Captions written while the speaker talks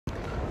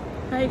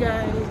Hi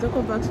guys,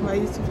 welcome back to my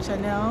YouTube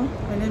channel.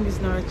 My name is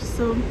Nora.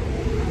 So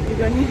if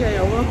you're new here,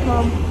 you're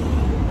welcome,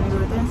 and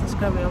you're a returning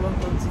subscriber, you're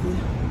welcome today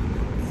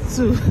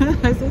too.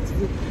 I said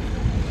today.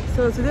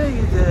 So today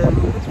is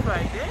Good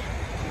Friday,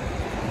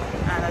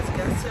 and as you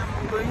can see,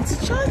 I'm going to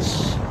church.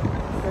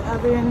 We're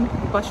having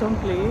passion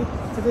play.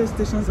 Today is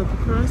Stations of the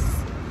Cross.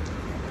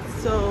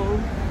 So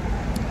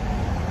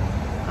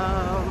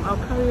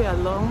I'll carry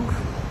along.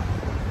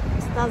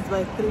 It starts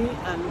by 3,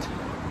 and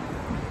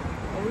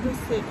I wouldn't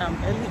say I'm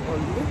early or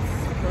late,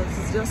 because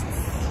it's just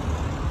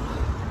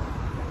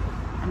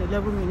an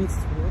 11 minutes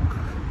to walk,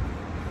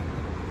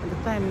 and the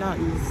time now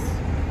is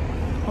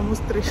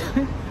almost 3.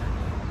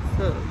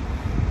 So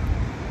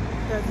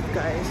that's it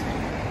guys,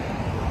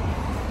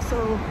 so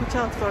watch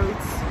out for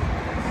it,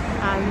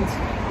 and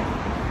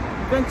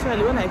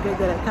eventually when I get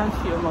there I can't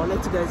film, I'll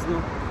let you guys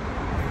know.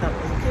 That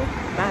was okay.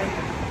 Bye.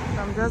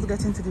 I'm just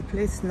getting to the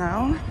place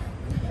now.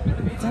 I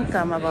think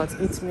I'm about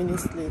 8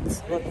 minutes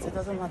late, but it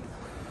doesn't matter.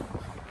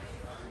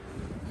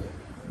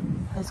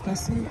 As you can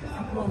see,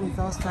 everyone is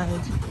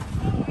outside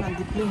and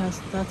the play has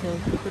started.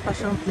 The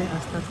passion play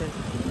has started.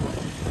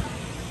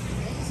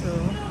 So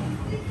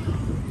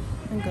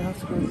I think I have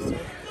to go this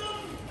way.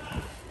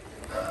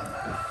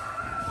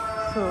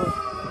 So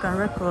you can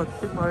record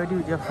people already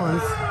with their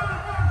phones.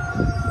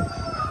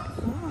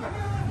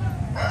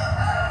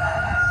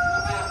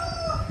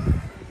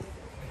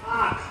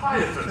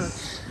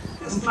 Caiaphas,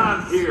 this man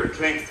here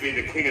claims to be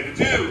the king of the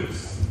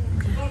Jews.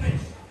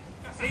 Rubbish.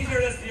 Caesar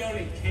is the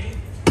only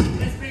king.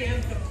 Let's bring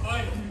him to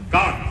Pilate.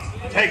 Gone.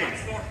 Take him.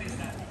 Sort this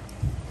out.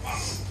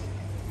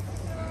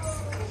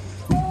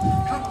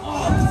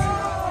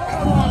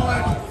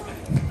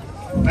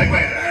 Make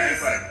way there.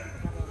 Make way.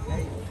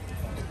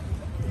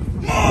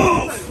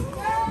 Move!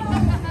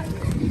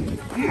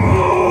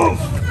 Move!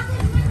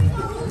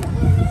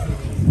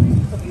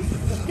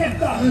 Get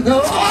down!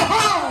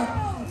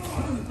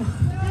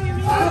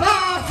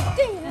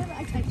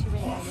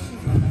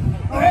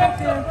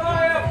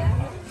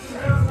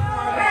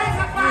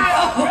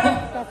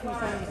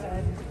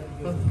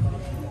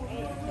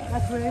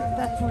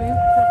 That's rude.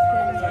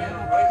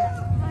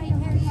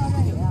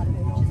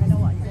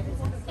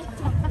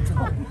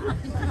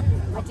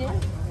 I did.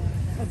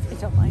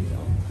 It's not mine.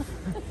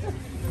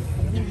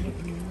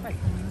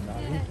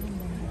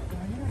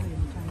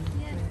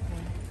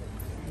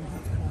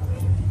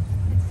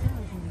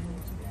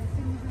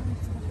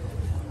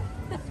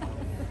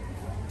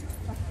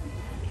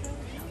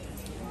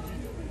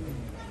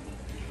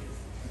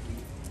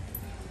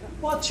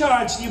 What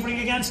charge do you bring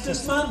against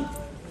this man?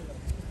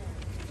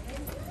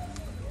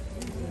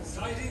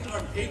 Inciting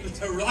our people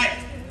to riot.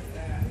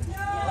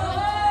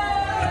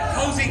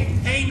 Opposing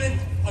payment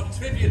of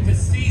tribute to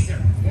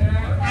Caesar.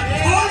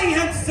 And calling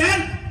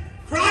himself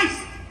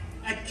Christ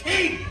a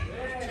king.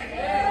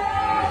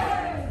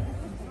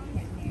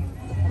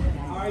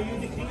 Are you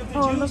the king of the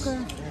Jews?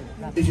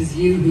 It is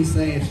you who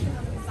say it.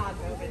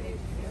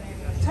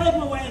 Take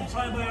him away and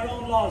try by our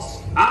own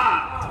laws.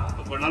 Ah!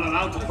 But we're not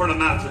allowed to put a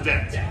man to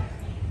death.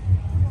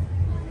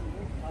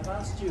 I've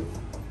asked you.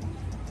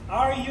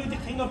 Are you the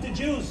king of the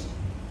Jews?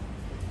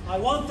 I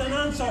want an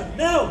answer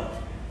now.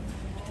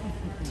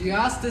 Do you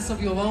ask this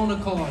of your own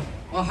accord,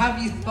 or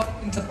have you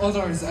spoken to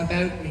others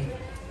about me?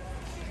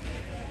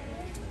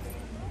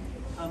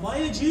 Am I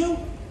a Jew?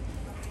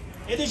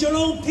 It is your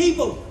own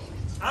people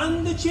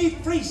and the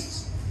chief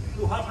priests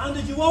who have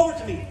handed you over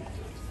to me.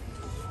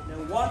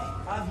 Now what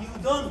have you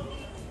done?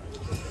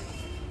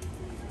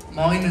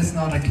 Mine is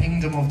not a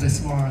kingdom of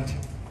this world.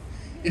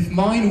 If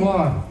mine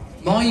were,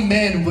 my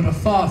men would have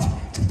fought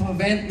to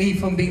prevent me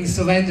from being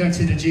surrendered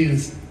to the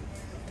Jews.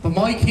 But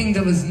my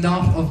kingdom is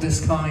not of this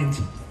kind.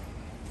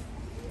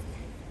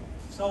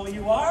 So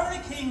you are a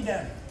king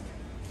then?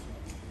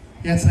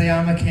 Yes, I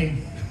am a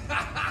king.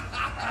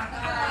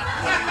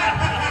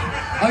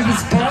 I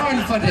was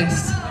born for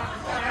this,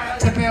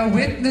 to bear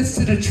witness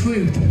to the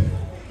truth.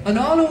 And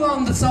all who are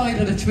on the side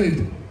of the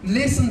truth,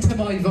 listen to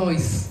my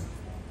voice.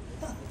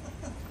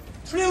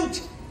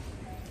 Truth?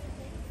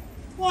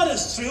 What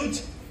is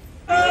truth?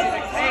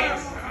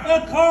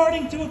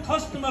 According to a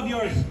custom of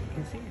yours,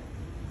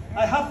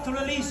 I have to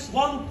release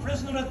one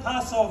prisoner at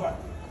Passover.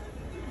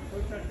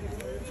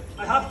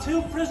 I have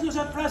 2 prisoners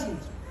at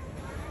present.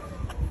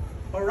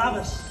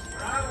 Barabbas,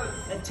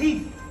 a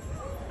thief,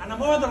 and a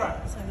murderer.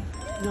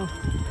 No,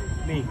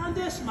 me. And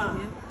this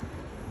man,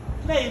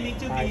 claiming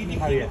to be the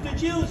king of the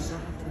Jews.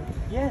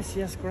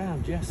 Yes,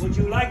 grand, yes. Would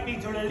you like me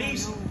to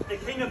release the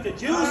king of the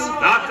Jews?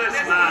 Not this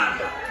man.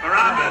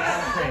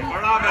 Barabbas.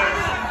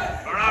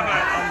 Barabbas.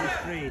 Barabbas. On the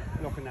street,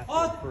 looking at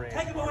Oh, the parade.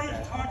 take him away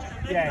and torture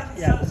him. Maybe Yeah, that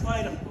will yeah.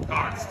 satisfy them.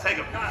 Guards, take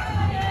him.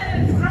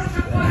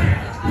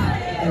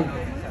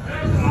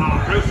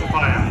 Ah,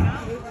 crucify him.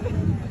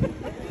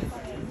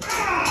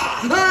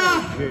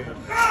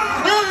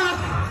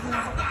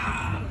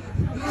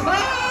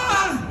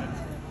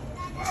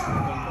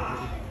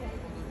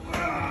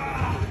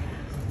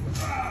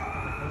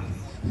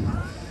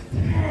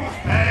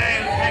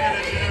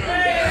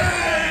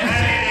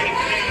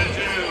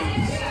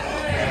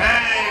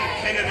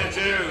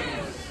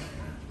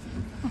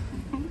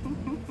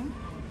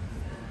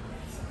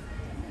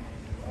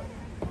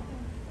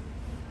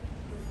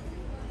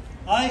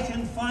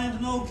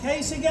 find no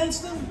case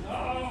against him?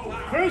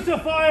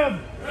 Crucify him!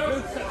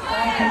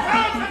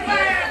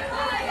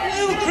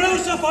 You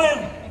crucify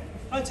him!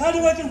 I tell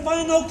you I can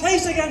find no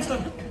case against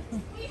him.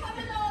 We have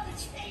a law that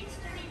states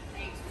that he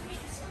claims to be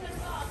the Son of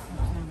God.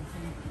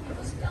 He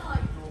must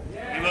die.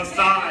 He must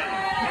die.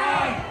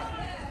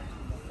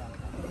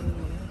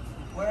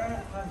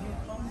 Where have you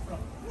come from?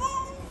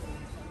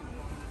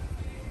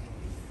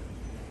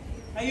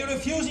 Are you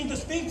refusing to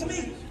speak to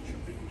me?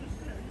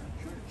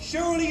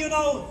 Surely you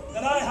know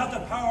that I have the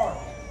power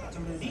to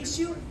release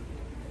you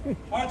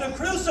or to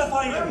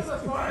crucify you.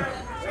 Crucify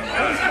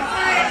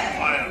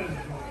him.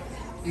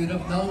 You'd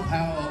have no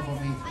power over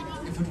me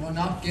if it were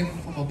not given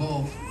from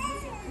above.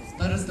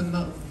 That is the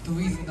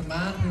reason the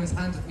man who has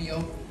handed me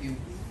over to you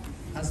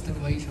has the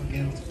greater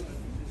guilt.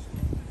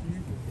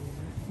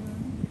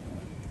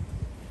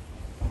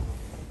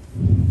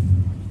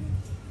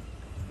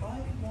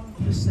 I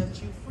want to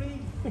set you free.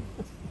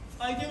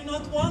 I do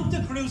not want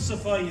to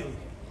crucify you.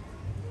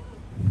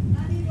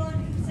 Anyone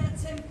who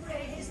sets him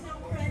free is no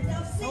friend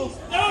of Caesar.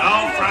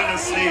 No friend of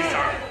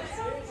Caesar.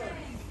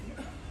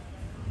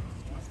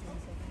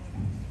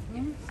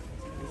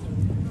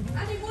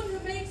 Anyone who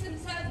makes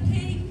himself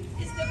king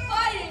is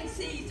defying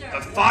Caesar.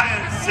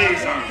 Defiant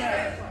Caesar.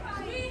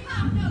 We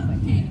have no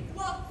king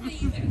but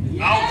Caesar.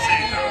 No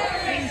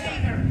Caesar.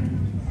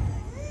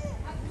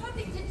 Have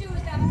nothing to do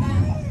with that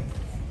man.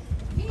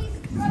 He's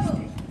trouble.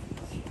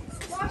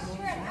 Wash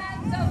your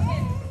hands of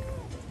him.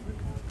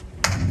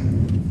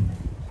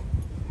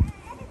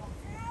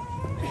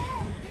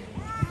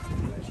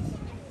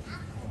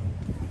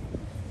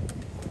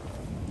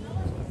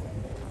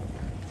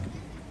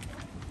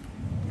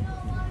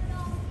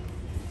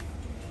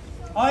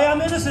 I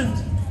am innocent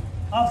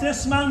of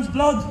this man's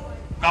blood.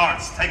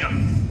 Guards, take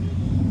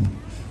him.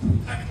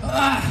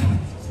 Crucify him.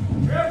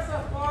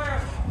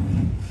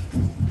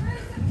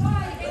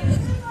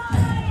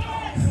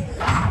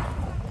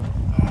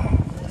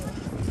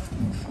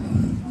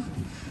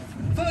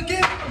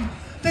 Forgive them!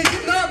 They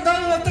do not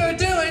know what they're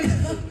doing!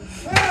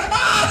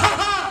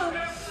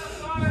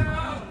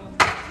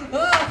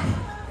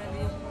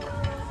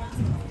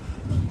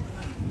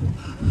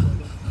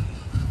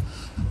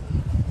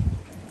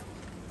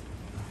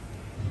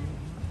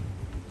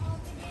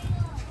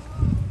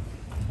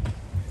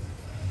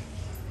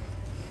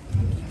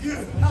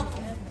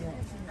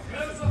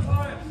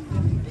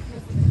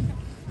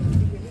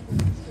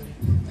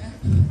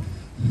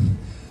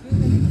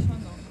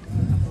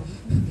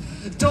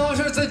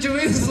 Daughters of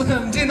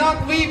Jerusalem, do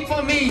not weep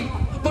for me,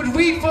 but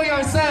weep for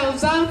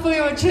yourselves and for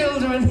your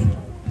children.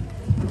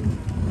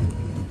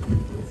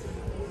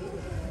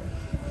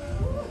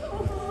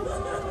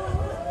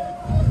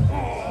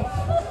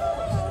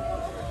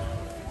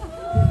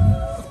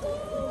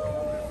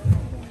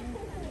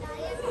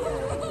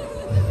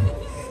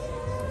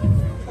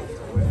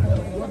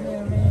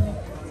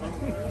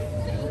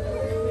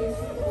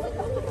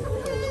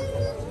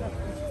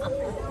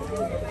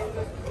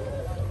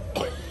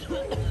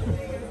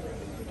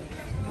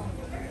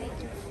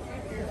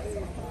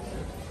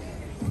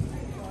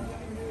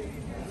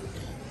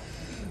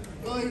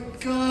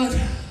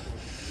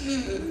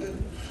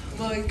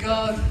 My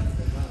God,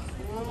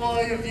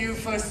 why have you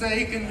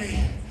forsaken me?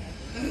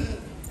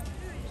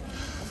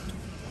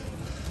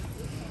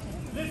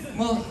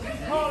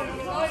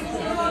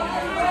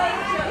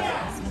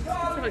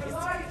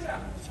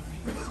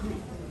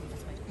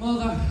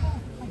 Mother,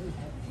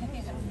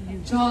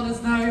 John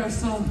is now your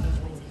son.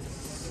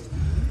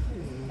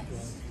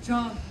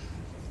 John.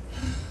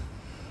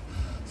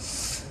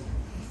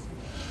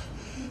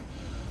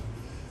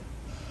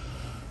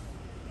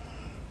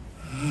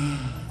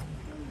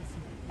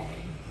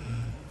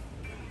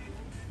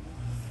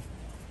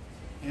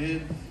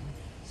 Into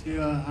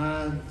your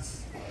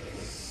hands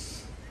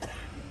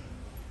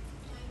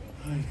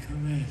I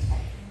commit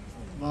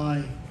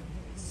my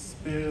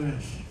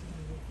spirit.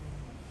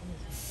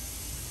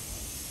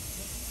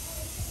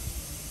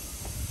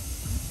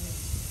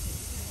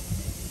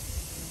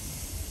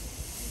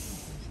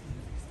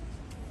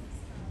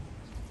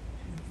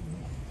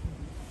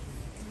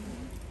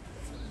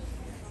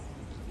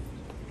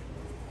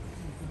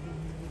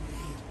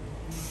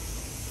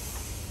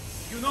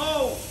 You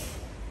know,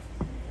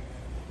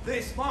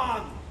 this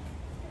man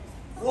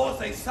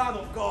was a son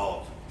of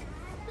God.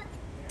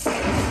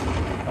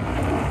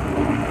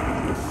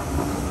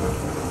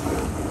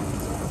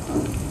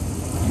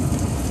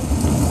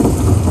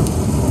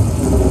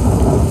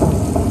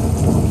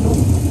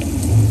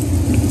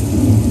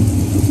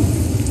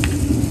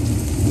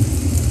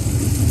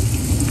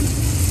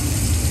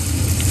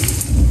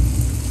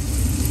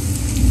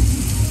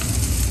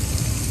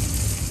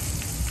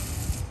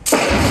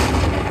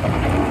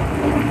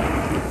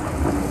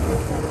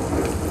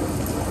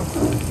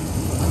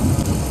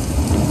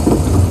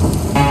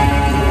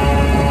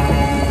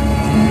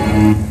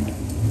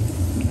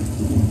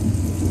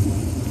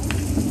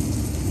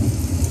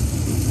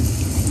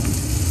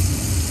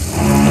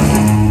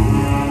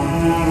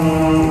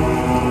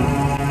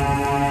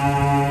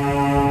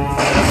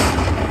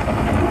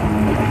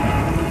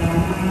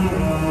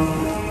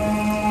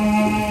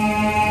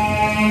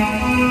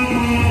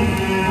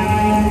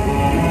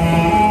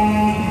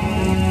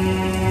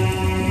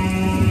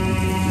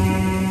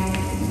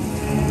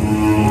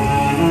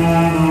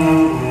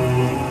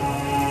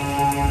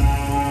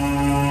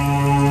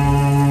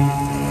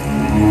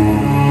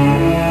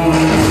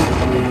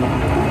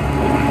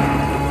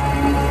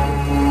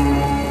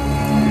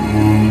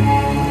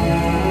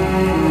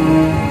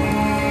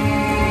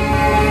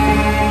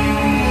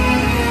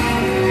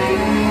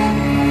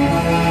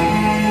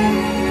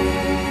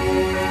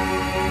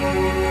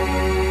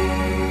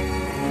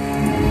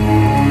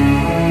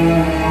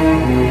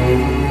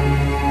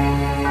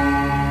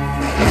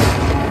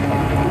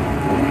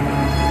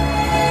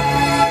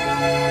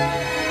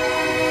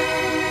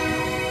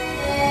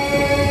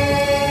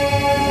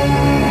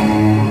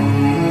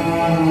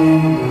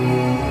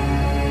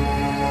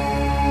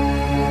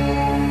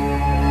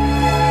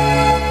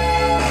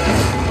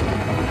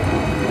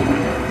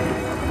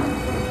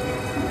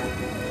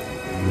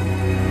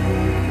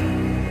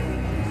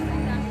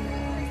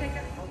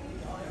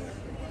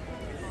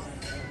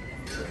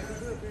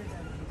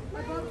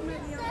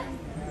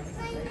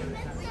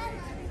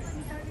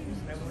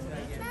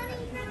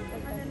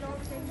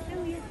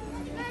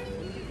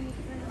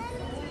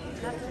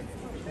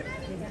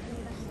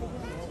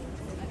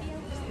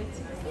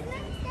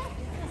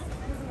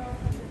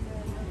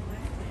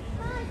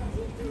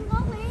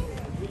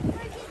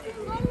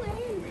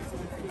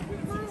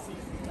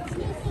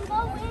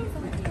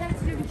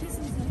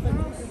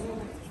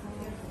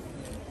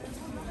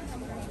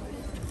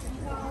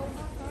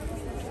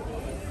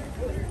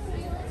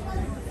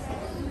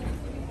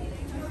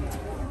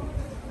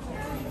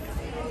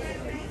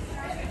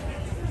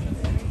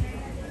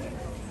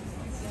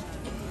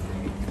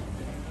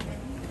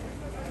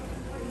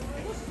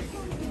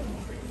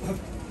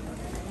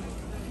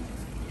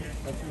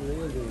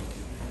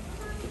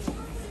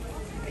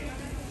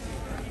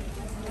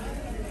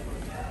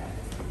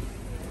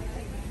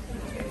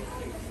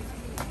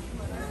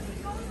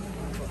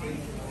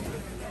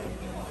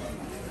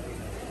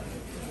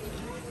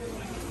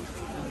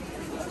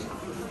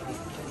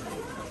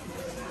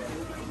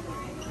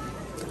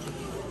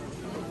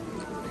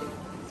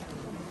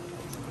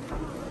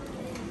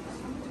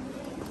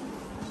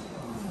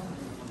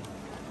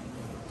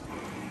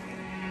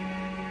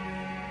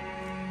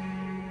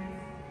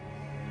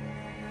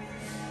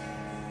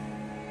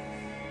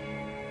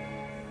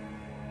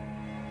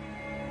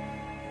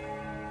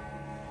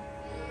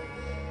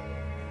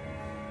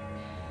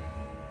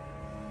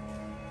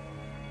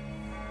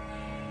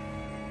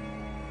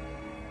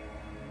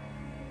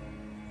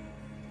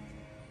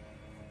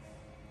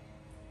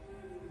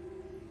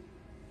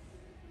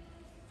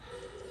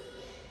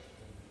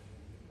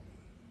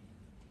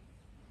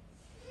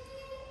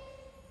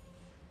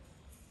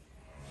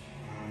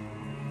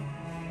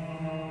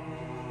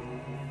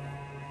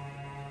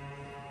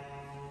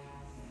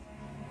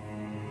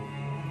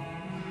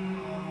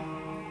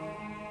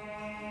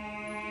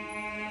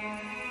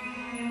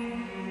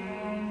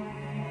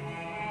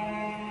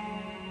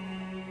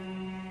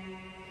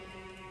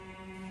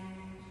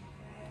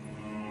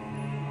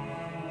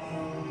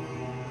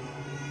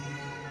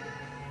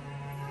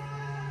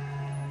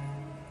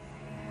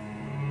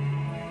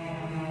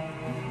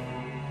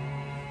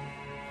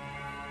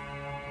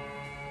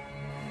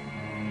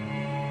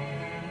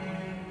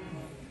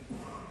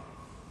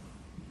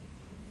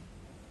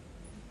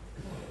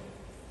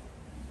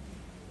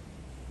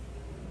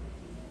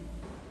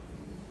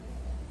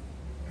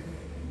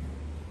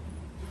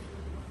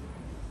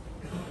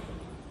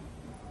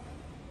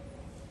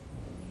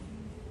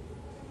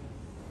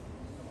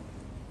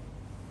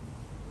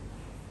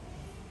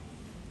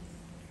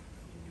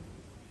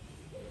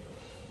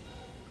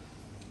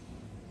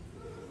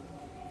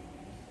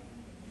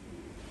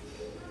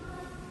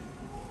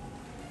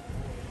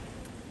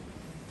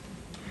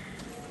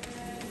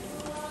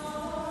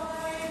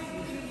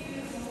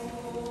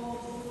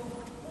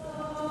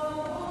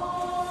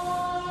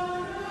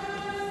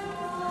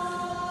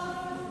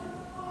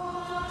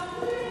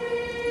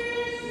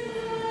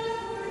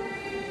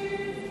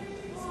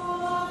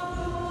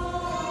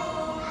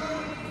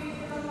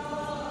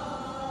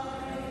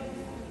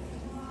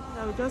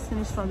 I we just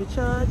finished from the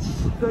church.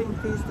 Go in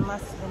peace, the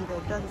mass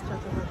ended. That's the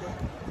church over there.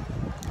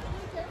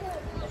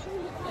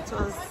 It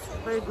was a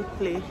very good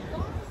play.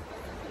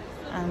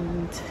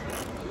 And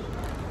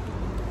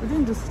we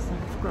didn't do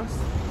Sign of Cross.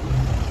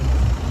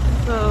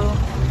 So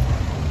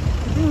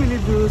we didn't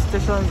really do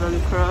Stations of the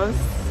Cross.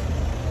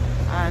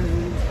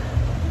 And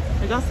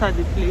I just had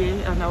the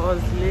play and I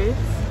was late.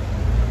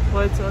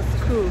 But it was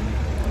cool.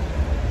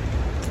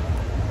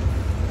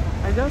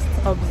 I just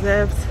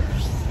observed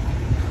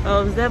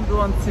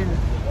one thing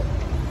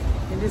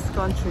in this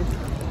country.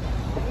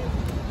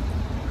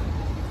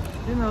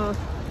 You know,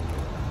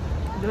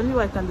 the only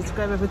way I can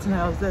describe everything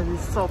I observed is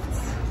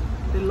soft.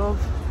 They love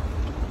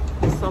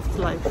the soft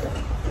life,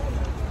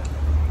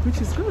 which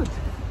is good.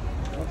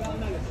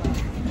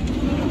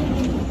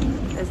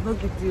 It's no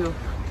big deal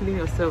killing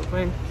yourself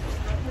when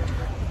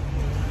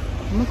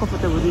I'm not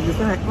comfortable with this.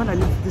 When I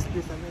leave this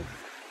place,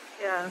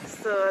 yeah.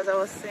 So as I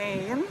was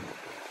saying,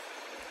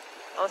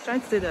 I was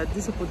trying to say that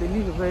these people, they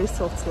live a very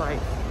soft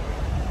life.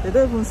 They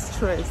don't even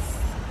stress.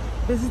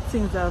 Basic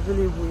things are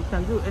available. You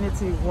can do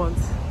anything you want.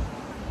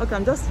 Okay,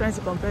 I'm just trying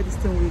to compare this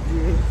thing with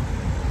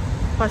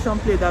the fashion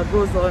play that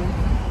goes on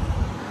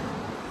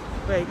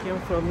where he came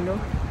from, you know.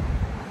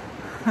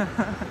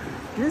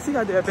 Do you see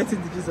how they are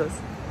betting to Jesus?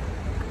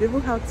 They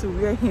even have to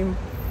wear him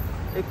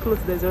a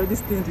clothes that's already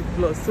stained with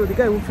blood, so the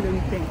guy won't feel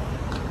anything.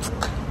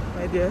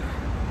 My dear,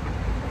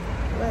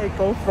 where I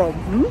come from,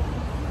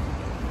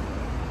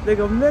 they're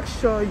gonna make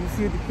sure you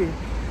feel the pain.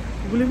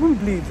 You will even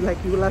bleed,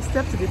 like you will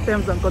accept the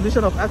terms and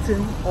conditions of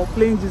acting or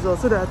playing Jesus,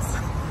 so that,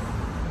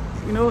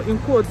 you know, in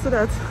quotes, so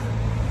that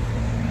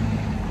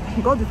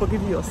God will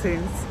forgive you your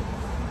sins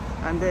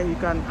and then you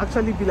can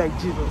actually be like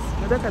Jesus,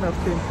 you know, that kind of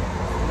thing.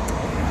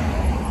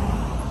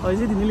 Or is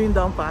it the kneeling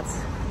down part?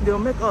 They will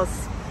make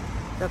us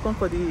that come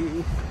for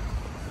the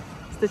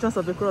Stations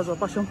of the Cross or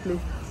Passion play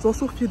to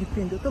also feel the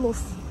pain. They tell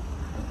us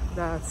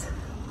that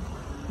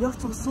you have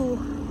to also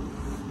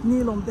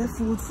kneel on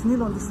barefoot,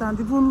 kneel on the sand,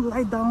 even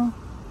lie down,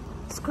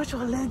 scratch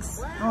our legs,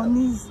 our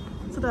knees,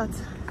 so that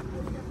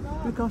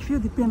we can feel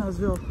the pain as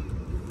well.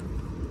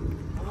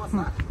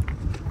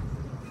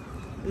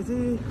 Is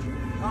it?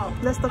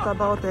 Let's talk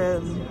about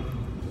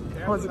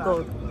what's it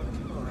called?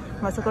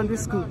 My secondary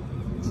school.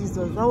 Jesus,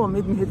 that one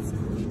made me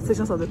hate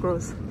Stations of the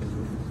Cross,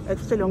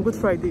 especially on Good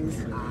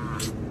Fridays.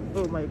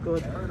 Oh my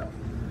God!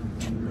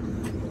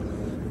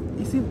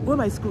 You see, where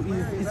my school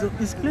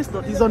is placed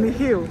on, is on a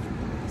hill.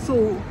 So,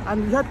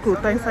 and we had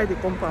Krota inside the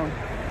compound.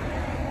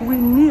 We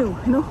kneel,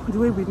 you know, the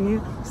way we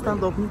kneel,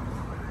 stand up.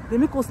 They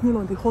make us kneel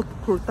on the hot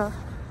Krota.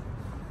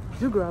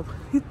 You grab,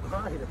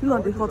 kneel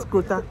on the hot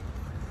Krota,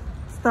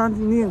 stand,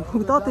 kneel,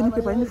 without any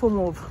paper, any form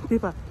of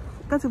paper.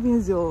 You can't even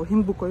use your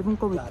hymn book or even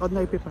come with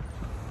ordinary paper.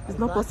 It's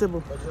not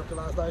possible.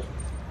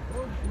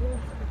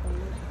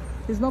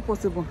 It's not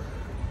possible.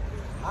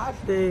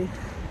 The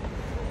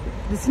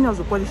seniors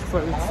will punish for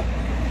it.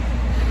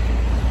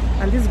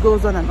 And this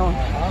goes on and on.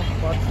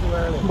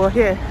 But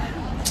here,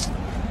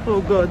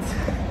 oh God,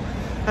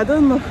 I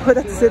don't know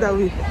whether to say that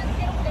we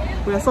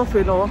are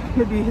suffering, or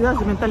maybe that's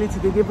the mentality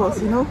they gave us,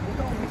 you know.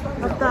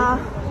 After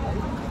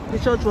the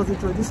church was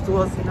introduced to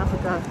us in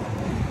Africa,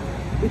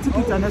 they took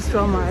it an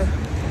extra mile,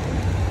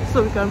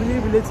 so we can really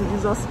relate to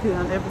Jesus' pain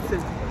and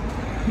everything.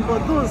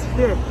 But those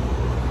there,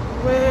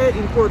 where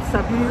in quotes,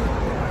 sabi,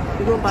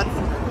 they don't party,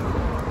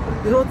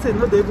 the whole thing,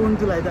 no, they even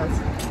do like that.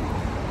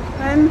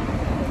 And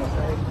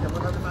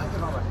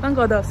thank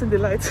God I've seen the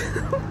light.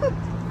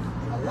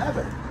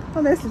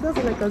 Honestly, that's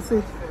all I can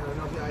say.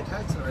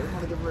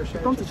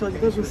 Come to church,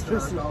 it doesn't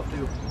stress you.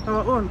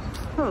 Our own.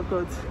 Oh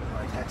God.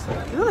 It's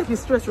not like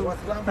it's stressful,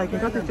 like you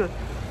got to church.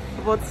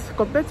 But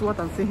compared to what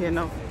I'm saying here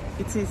now,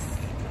 it is.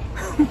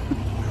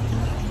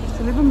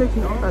 So even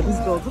making up at these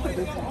dogs. Look at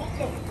it.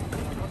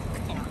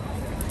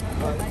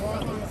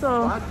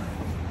 So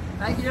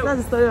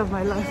that's the story of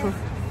my life.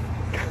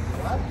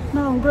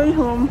 Now I'm going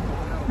home,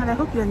 and I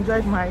hope you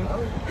enjoyed my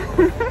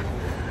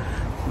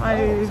my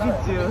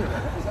video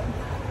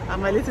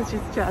and my little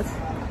chit chat.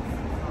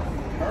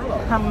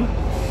 I'm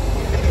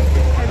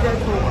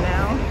headed home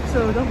now,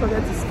 so don't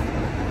forget to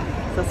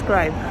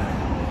subscribe.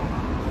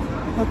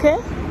 Okay?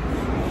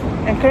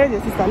 Encourage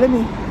your sister. Let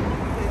me.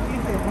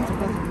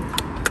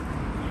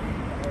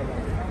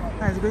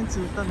 Now it's going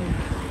to tell me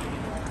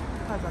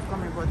cars are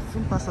coming, but it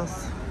won't pass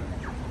us.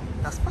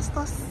 That's past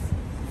us.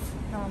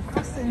 Now I'm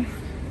crossing.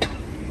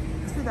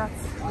 See that?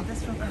 The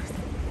pedestrian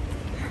crossing.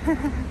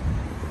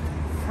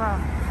 Wow.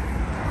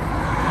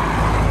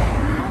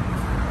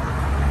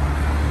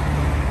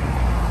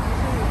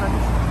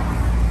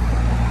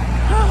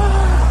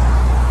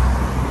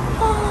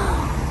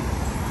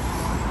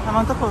 I'm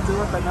on top of the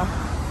water now.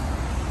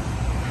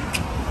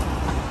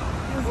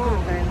 Feels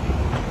good, man.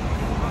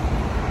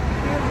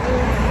 Feels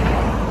good.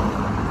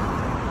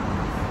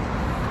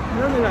 I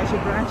don't know if I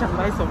should branch and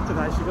buy something. I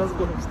should just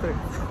go home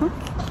straight.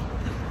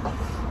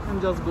 And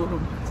just go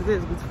home. Today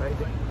is Good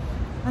Friday.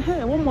 And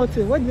hey, one more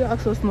thing. Why do you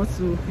ask us not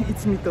to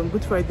eat meat on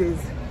Good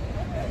Fridays?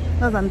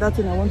 That's another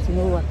thing I want to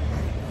know. What?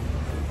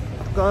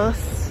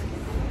 Because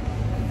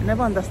I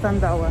never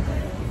understand that one.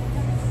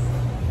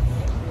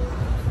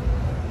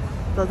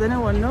 Does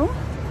anyone know?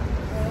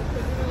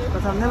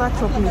 But I've never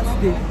chopped meat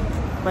today.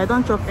 But I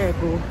don't chop egg,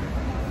 oh.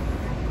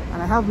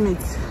 And I have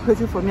meat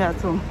waiting for me at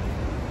home.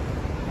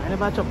 I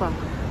never chop them.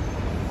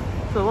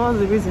 So what was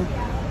the reason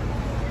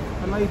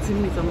I'm not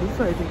eating meat on Good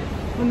Friday?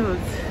 Who knows?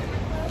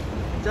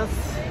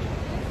 Just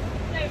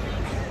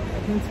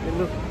hint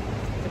below.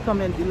 The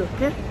comment below,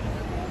 okay?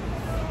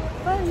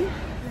 Bye.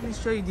 Let me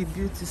show you the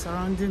beauty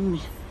surrounding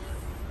me.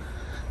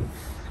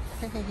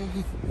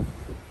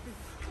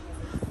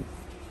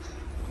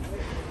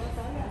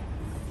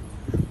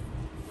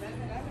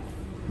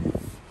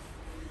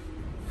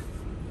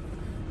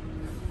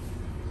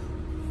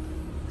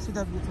 See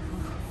that beautiful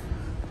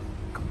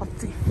cup of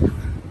tea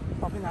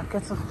popping our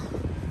kettle.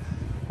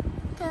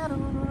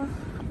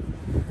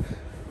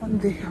 One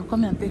day I'll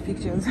come and take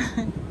pictures.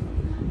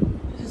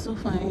 This is so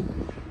fine.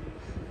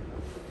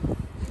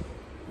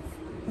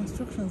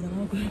 Instructions are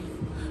not good.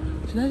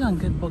 Should I go and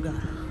get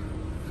burger?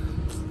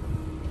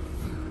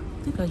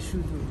 I think I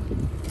should.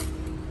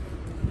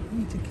 Let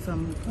me check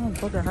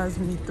if burger has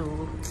meat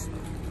or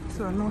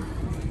so. No.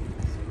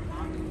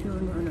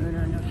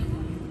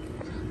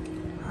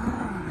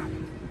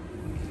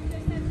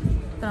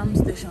 Tram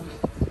station.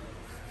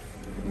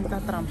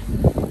 That tram.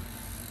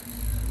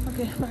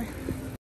 Okay, bye.